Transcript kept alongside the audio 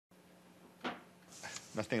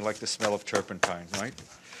Nothing like the smell of turpentine, right?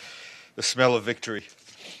 The smell of victory.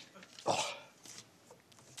 Oh.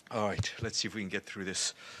 All right, let's see if we can get through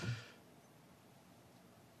this.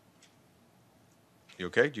 You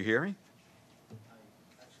okay? Do you hear me?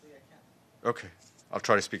 Actually, I can. Okay. I'll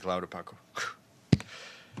try to speak louder, Paco.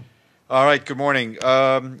 All right, good morning.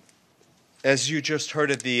 As you just heard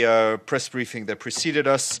at the press briefing that preceded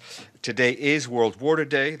us, today is World Water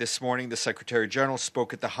Day. This morning, the Secretary General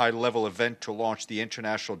spoke at the high-level event to launch the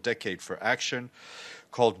International Decade for Action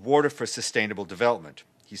called Water for Sustainable Development.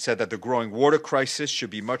 He said that the growing water crisis should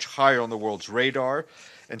be much higher on the world's radar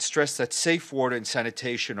and stressed that safe water and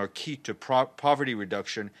sanitation are key to poverty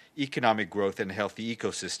reduction, economic growth, and healthy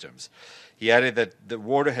ecosystems. He added that the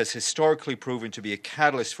water has historically proven to be a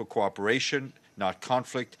catalyst for cooperation, not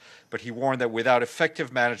conflict, but he warned that without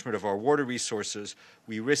effective management of our water resources,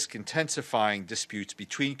 we risk intensifying disputes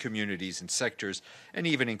between communities and sectors and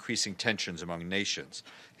even increasing tensions among nations.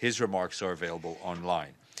 His remarks are available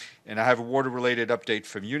online. And I have a water-related update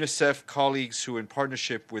from UNICEF. Colleagues who, in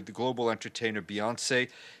partnership with the global entertainer Beyoncé,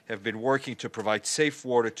 have been working to provide safe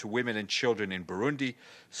water to women and children in Burundi.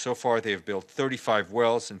 So far, they have built 35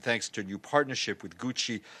 wells, and thanks to a new partnership with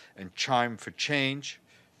Gucci and Chime for Change,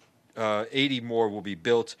 80 more will be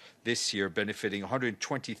built this year, benefiting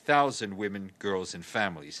 120,000 women, girls, and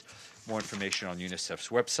families. More information on UNICEF's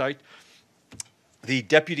website. The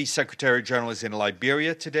Deputy Secretary General is in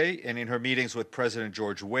Liberia today, and in her meetings with President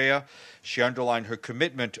George Weah, she underlined her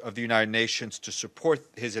commitment of the United Nations to support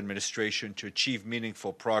his administration to achieve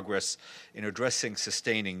meaningful progress in addressing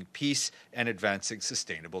sustaining peace and advancing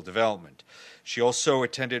sustainable development. She also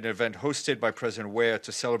attended an event hosted by President Weah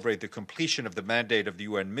to celebrate the completion of the mandate of the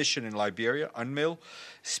UN mission in Liberia, UNMIL.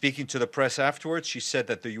 Speaking to the press afterwards, she said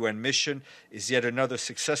that the UN mission is yet another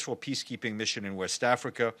successful peacekeeping mission in West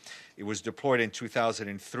Africa. It was deployed in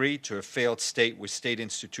 2003 to a failed state with state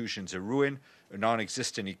institutions in ruin, a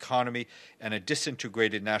non-existent economy, and a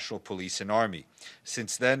disintegrated national police and army.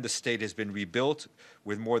 Since then, the state has been rebuilt,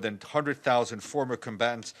 with more than 100,000 former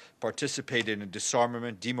combatants participated in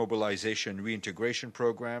disarmament, demobilization, and reintegration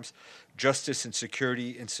programs. Justice and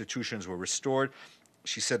security institutions were restored.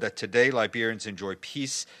 She said that today Liberians enjoy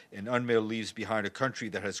peace, and UNMIL leaves behind a country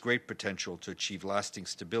that has great potential to achieve lasting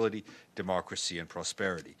stability, democracy, and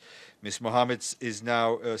prosperity. Ms. Mohammed is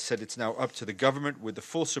now said it's now up to the government, with the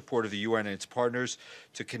full support of the UN and its partners,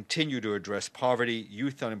 to continue to address poverty,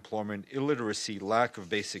 youth unemployment, illiteracy, lack of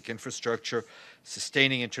basic infrastructure.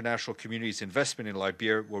 Sustaining international community's investment in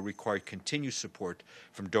Liberia will require continued support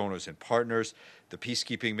from donors and partners. The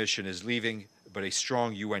peacekeeping mission is leaving, but a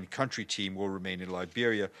strong UN country team will remain in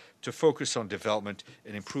Liberia to focus on development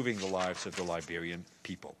and improving the lives of the Liberian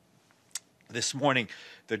people. This morning,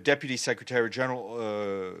 the Deputy Secretary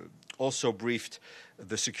General also briefed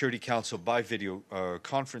the Security Council by video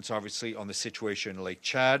conference, obviously, on the situation in Lake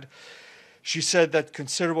Chad. She said that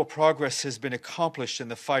considerable progress has been accomplished in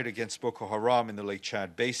the fight against Boko Haram in the Lake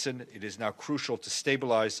Chad Basin. It is now crucial to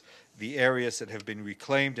stabilize the areas that have been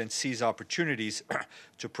reclaimed and seize opportunities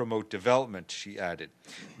to promote development, she added.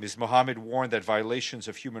 Ms. Mohammed warned that violations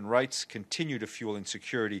of human rights continue to fuel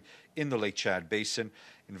insecurity in the Lake Chad Basin.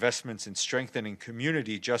 Investments in strengthening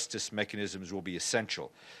community justice mechanisms will be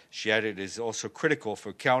essential. She added it is also critical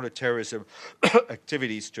for counterterrorism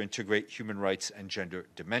activities to integrate human rights and gender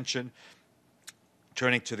dimension.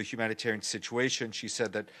 Turning to the humanitarian situation, she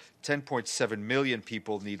said that 10.7 million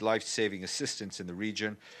people need life-saving assistance in the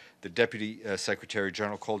region. The Deputy Secretary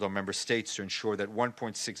General called on member states to ensure that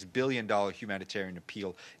 $1.6 billion humanitarian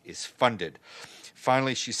appeal is funded.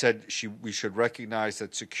 Finally, she said we should recognize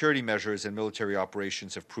that security measures and military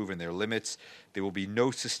operations have proven their limits. There will be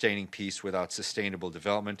no sustaining peace without sustainable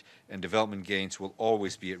development, and development gains will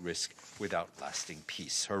always be at risk without lasting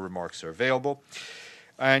peace. Her remarks are available.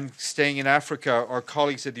 And staying in Africa, our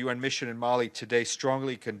colleagues at the UN mission in Mali today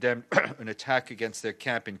strongly condemned an attack against their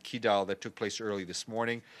camp in Kidal that took place early this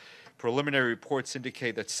morning. Preliminary reports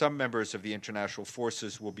indicate that some members of the international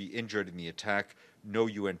forces will be injured in the attack. No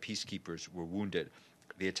UN peacekeepers were wounded.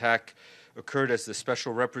 The attack occurred as the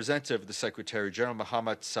special representative of the Secretary General,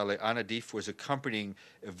 Mohamed Saleh Anadif, was accompanying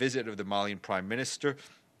a visit of the Malian Prime Minister,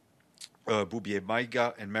 Boubier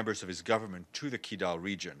Maïga, and members of his government to the Kidal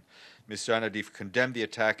region. Mr. Anadif condemned the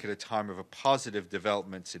attack at a time of positive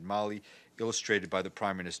developments in Mali, illustrated by the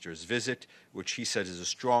Prime Minister's visit, which he said is a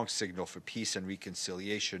strong signal for peace and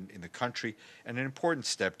reconciliation in the country and an important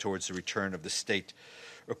step towards the return of the state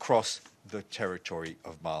across the territory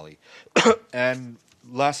of Mali. And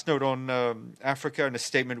Last note on Africa. In a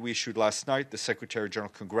statement we issued last night, the Secretary General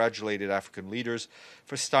congratulated African leaders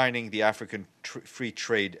for signing the African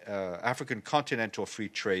Continental Free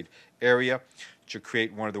Trade Area to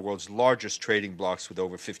create one of the world's largest trading blocs with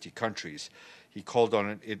over 50 countries. He called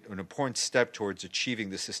on an important step towards achieving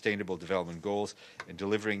the Sustainable Development Goals and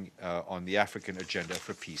delivering on the African agenda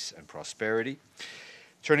for peace and prosperity.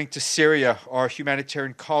 Turning to Syria, our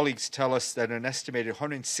humanitarian colleagues tell us that an estimated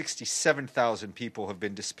 167,000 people have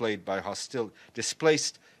been displaced by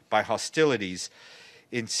hostilities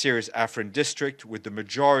in Syria's Afrin district, with the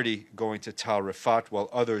majority going to Tal Rifat, while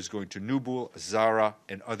others going to Nubul, Zara,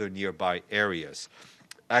 and other nearby areas.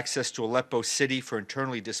 Access to Aleppo city for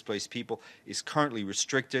internally displaced people is currently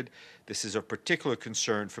restricted. This is of particular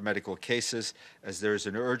concern for medical cases, as there is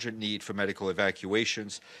an urgent need for medical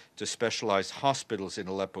evacuations to specialized hospitals in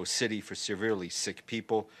Aleppo city for severely sick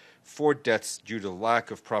people. 4 deaths due to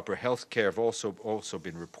lack of proper health care have also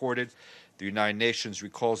been reported. The United Nations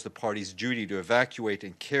recalls the parties' duty to evacuate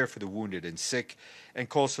and care for the wounded and sick, and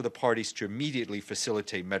calls for the parties to immediately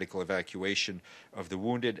facilitate medical evacuation of the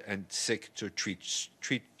wounded and sick to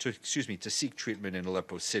seek treatment in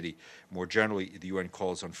Aleppo city. More generally, the UN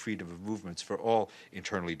calls on freedom of movements for all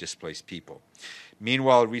internally displaced people.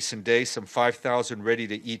 Meanwhile, in recent days, some 5,000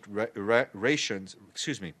 ready-to-eat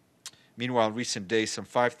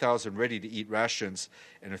rations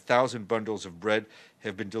and 1,000 bundles of bread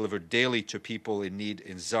have been delivered daily to people in need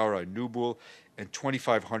in Zara and Nubul, and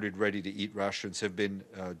 2,500 ready-to-eat rations have been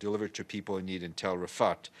delivered to people in need in Tel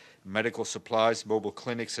Rifat. Medical supplies, mobile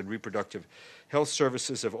clinics, and reproductive health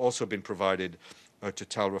services have also been provided to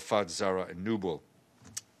Tel Rifat, Zara, and Nubul.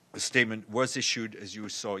 A statement was issued, as you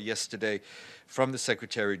saw yesterday, from the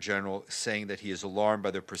Secretary General saying that he is alarmed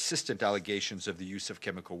by the persistent allegations of the use of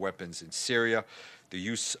chemical weapons in Syria. The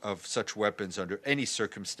use of such weapons under any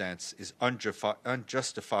circumstance is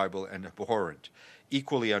unjustifiable and abhorrent.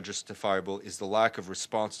 Equally unjustifiable is the lack of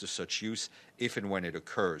response to such use if and when it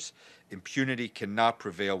occurs. Impunity cannot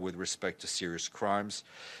prevail with respect to serious crimes.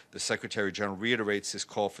 The Secretary General reiterates his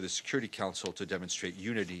call for the Security Council to demonstrate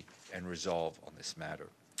unity and resolve on this matter.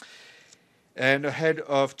 And ahead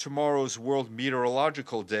of tomorrow's World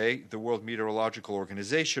Meteorological Day, the World Meteorological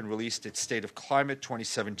Organization released its State of Climate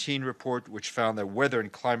 2017 report, which found that weather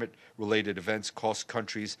and climate-related events cost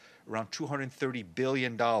countries around $230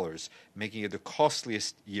 billion, making it the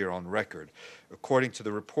costliest year on record. According to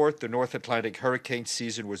the report, the North Atlantic hurricane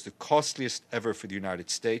season was the costliest ever for the United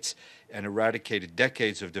States and eradicated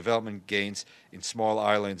decades of development gains in small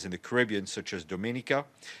islands in the Caribbean, such as Dominica.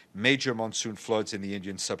 Major monsoon floods in the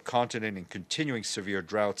Indian subcontinent and continuing severe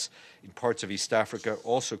droughts in parts of East Africa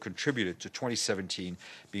also contributed to 2017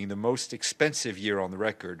 being the most expensive year on the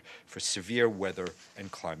record for severe weather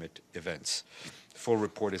and climate events. The full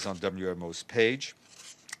report is on WMO's page.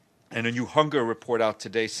 And a new hunger report out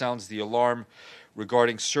today sounds the alarm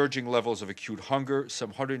regarding surging levels of acute hunger. Some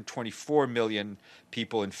 124 million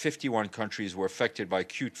people in 51 countries were affected by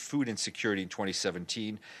acute food insecurity in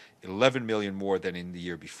 2017, 11 million more than in the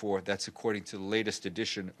year before. That's according to the latest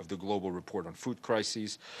edition of the Global Report on Food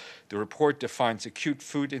Crises. The report defines acute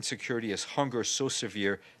food insecurity as hunger so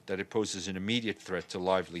severe that it poses an immediate threat to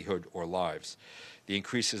livelihood or lives. The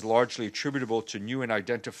increase is largely attributable to new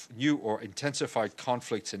or intensified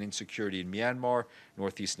conflicts and insecurity in Myanmar,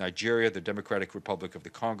 northeast Nigeria, the Democratic Republic of the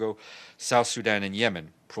Congo, South Sudan, and Yemen.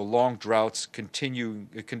 Prolonged droughts, continuing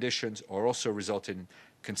conditions are also resulting in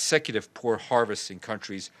consecutive poor harvests in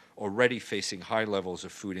countries already facing high levels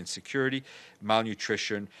of food insecurity,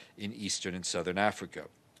 malnutrition in eastern and southern Africa.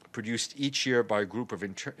 Produced each year by a group of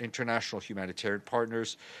international humanitarian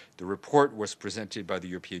partners, the report was presented by the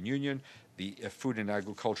European Union, the Food and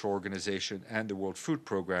Agriculture Organization, and the World Food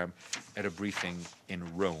Programme at a briefing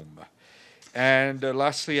in Rome. And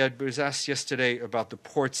lastly, I was asked yesterday about the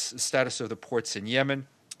status of the ports in Yemen,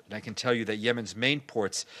 and I can tell you that Yemen's main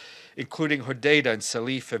ports, including Hodeidah and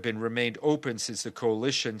Salif, have remained open since the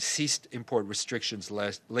coalition ceased import restrictions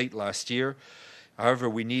late last year. However,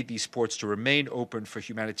 we need these ports to remain open for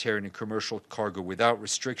humanitarian and commercial cargo without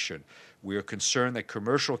restriction. We are concerned that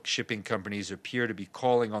commercial shipping companies appear to be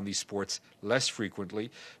calling on these ports less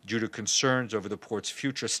frequently due to concerns over the port's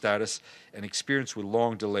future status and experience with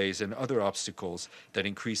long delays and other obstacles that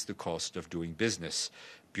increase the cost of doing business.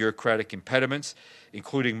 Bureaucratic impediments,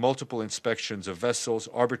 including multiple inspections of vessels,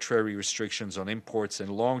 arbitrary restrictions on imports,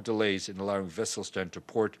 and long delays in allowing vessels to enter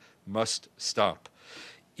port, must stop.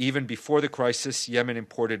 Even before the crisis, Yemen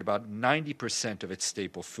imported about 90% of its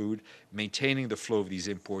staple food. Maintaining the flow of these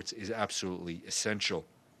imports is absolutely essential.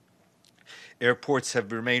 Airports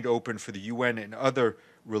have remained open for the UN and other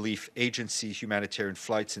relief agency humanitarian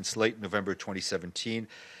flights since late November 2017.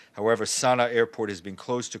 However, Sana'a Airport has been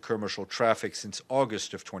closed to commercial traffic since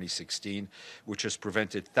August of 2016, which has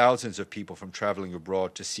prevented thousands of people from traveling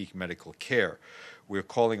abroad to seek medical care. We're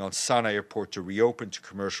calling on Sana'a Airport to reopen to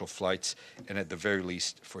commercial flights and at the very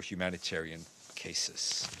least for humanitarian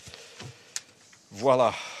cases.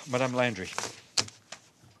 Voila, Madame Landry.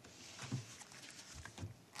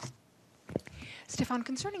 Stéphane,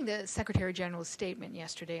 concerning the Secretary General's statement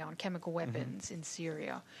yesterday on chemical weapons in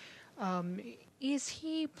Syria, is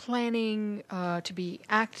he planning to be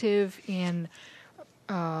active in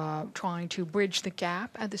trying to bridge the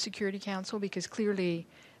gap at the Security Council? Because clearly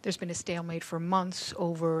there's been a stalemate for months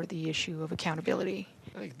over the issue of accountability.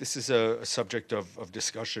 I think this is a subject of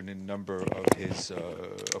discussion in a number of his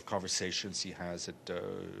of conversations he has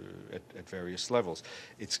at various levels.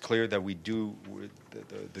 It's clear that we do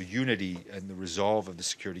the unity and the resolve of the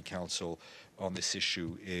Security Council on this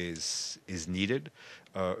issue is needed.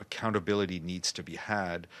 Accountability needs to be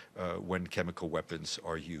had when chemical weapons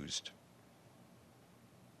are used.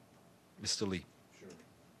 Mr. Lee.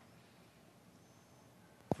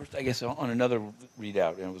 First, I guess on another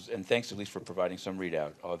readout, and thanks at least for providing some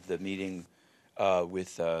readout of the meeting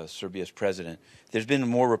with Serbia's president. There's been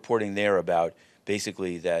more reporting there about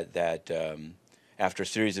basically that after a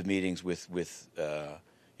series of meetings with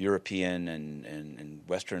European and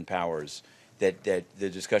Western powers, that the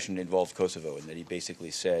discussion involved Kosovo, and that he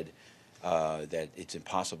basically said that it's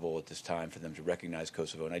impossible at this time for them to recognize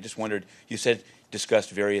Kosovo. And I just wondered, you said discussed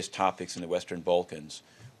various topics in the Western Balkans.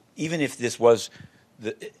 Even if this was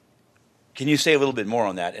can you say a little bit more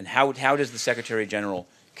on that, and how does the Secretary General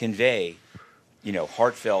convey,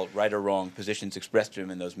 heartfelt, right or wrong positions expressed to him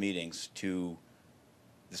in those meetings to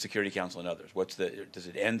the Security Council and others? Does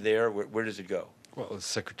it end there? Where does it go? Well, the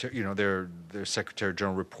Secretary, their Secretary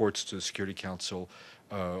General reports to the Security Council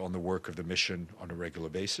on the work of the mission on a regular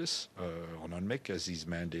basis on UNMIC, as he's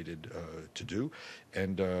mandated to do,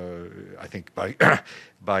 and I think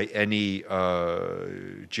by any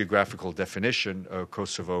geographical definition,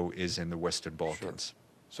 Kosovo is in the Western Balkans.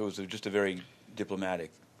 Sure. So it's just a very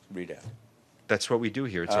diplomatic readout. That's what we do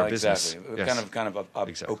here. It's our business. Exactly. Yes. Kind of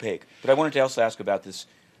Exactly. opaque. But I wanted to also ask about this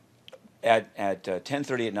at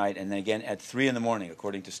 10:30 at night, and then again at 3 in the morning,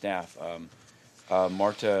 according to staff.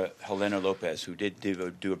 Marta Helena Lopez, who did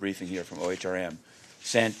do a briefing here from OHRM,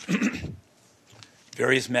 sent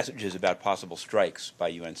various messages about possible strikes by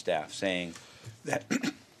UN staff, saying that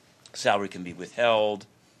salary can be withheld,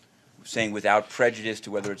 saying without prejudice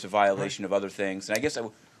to whether it's a violation of other things. And I guess,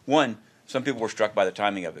 some people were struck by the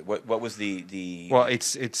timing of it. What was the Well,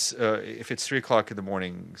 it's if it's 3 o'clock in the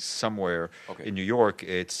morning somewhere in New York,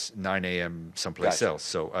 it's 9 a.m. someplace else.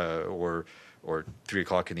 So or 3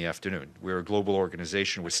 o'clock in the afternoon. We're a global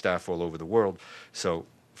organization with staff all over the world. So,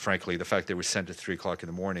 frankly, the fact that we're sent at 3 o'clock in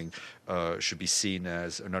the morning should be seen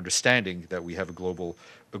as an understanding that we have a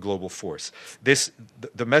global force.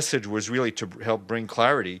 The message was really to help bring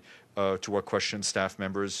clarity to what questions staff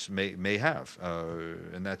members may have,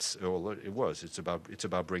 and that's all it was. It's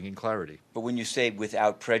about bringing clarity. But when you say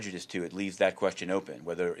without prejudice to, it leaves that question open,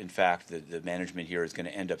 whether in fact the management here is going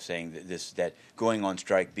to end up saying that going on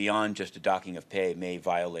strike beyond just a docking of pay may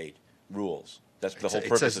violate rules. That's the whole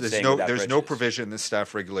purpose of saying without prejudice. There's no provision in the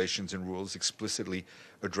staff regulations and rules explicitly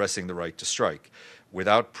addressing the right to strike.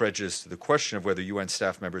 Without prejudice to the question of whether UN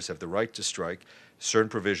staff members have the right to strike, certain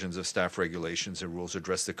provisions of staff regulations and rules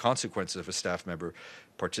address the consequences of a staff member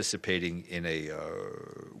participating in a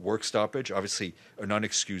work stoppage. Obviously, an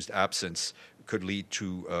unexcused absence could lead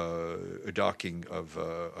to a docking of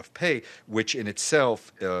pay, which in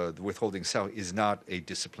itself, the withholding salary, is not a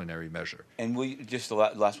disciplinary measure. And just the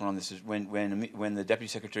last one on this is when the Deputy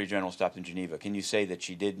Secretary General stopped in Geneva, can you say that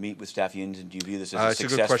she did meet with staff unions, and do you view this as a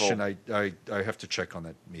successful? It's a good question. I have to check on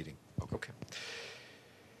that meeting. Okay.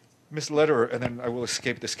 Ms. Lederer, and then I will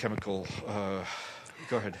escape this chemical.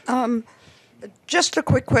 Go ahead. Just a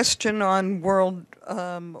quick question on World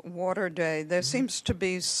Water Day. There seems to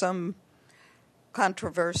be some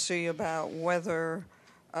controversy about whether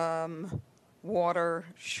water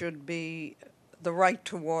should be, the right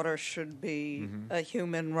to water should be a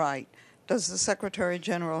human right. Does the Secretary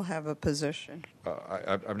General have a position?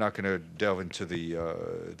 I'm not going to delve into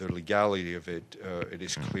the legality of it. It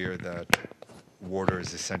is clear that water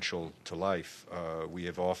is essential to life. We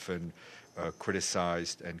have often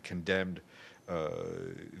criticized and condemned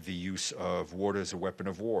the use of water as a weapon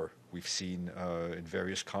of war. We've seen in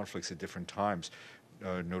various conflicts at different times,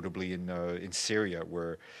 notably in Syria,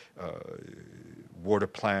 where water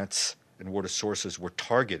plants and water sources were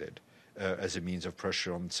targeted as a means of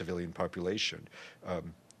pressure on the civilian population.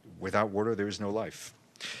 Without water, there is no life.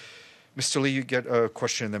 Mr. Lee, you get a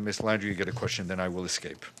question, and then Ms. Landry, you get a question, then I will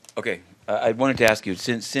escape. Okay. I wanted to ask you,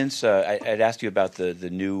 since I'd asked you about the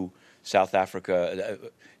new South Africa,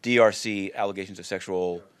 DRC allegations of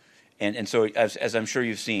sexual, and so as I'm sure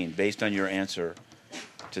you've seen, based on your answer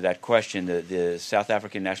to that question, the South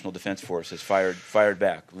African National Defense Force has fired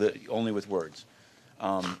back, only with words,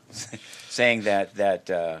 saying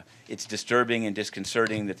that it's disturbing and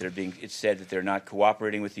disconcerting that it's said that they're not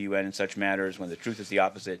cooperating with the UN in such matters when the truth is the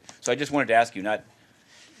opposite. So I just wanted to ask you,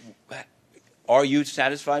 are you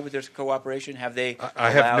satisfied with their cooperation? Have they?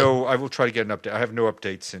 I will try to get an update. I have no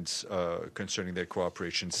update since concerning their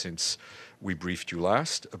cooperation since we briefed you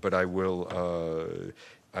last, but I will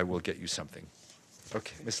get you something.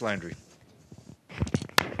 Okay, Ms. Landry.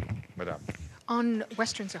 Madame. On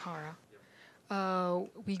Western Sahara,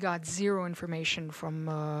 we got zero information from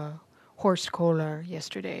Horst Kohler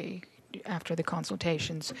yesterday after the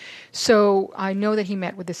consultations. So I know that he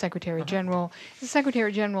met with the Secretary General. Is the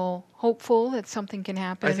Secretary General hopeful that something can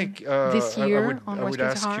happen I think, this year on I would Western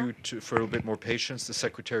ask Sahara? you for a little bit more patience. The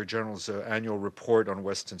Secretary General's annual report on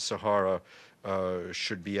Western Sahara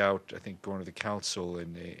should be out, I think, going to the Council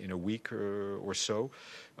in a week or so.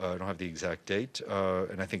 I don't have the exact date.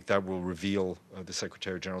 And I think that will reveal the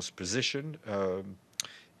Secretary General's position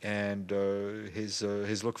and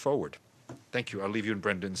his look forward. Thank you. I'll leave you in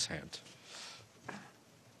Brendan's hand.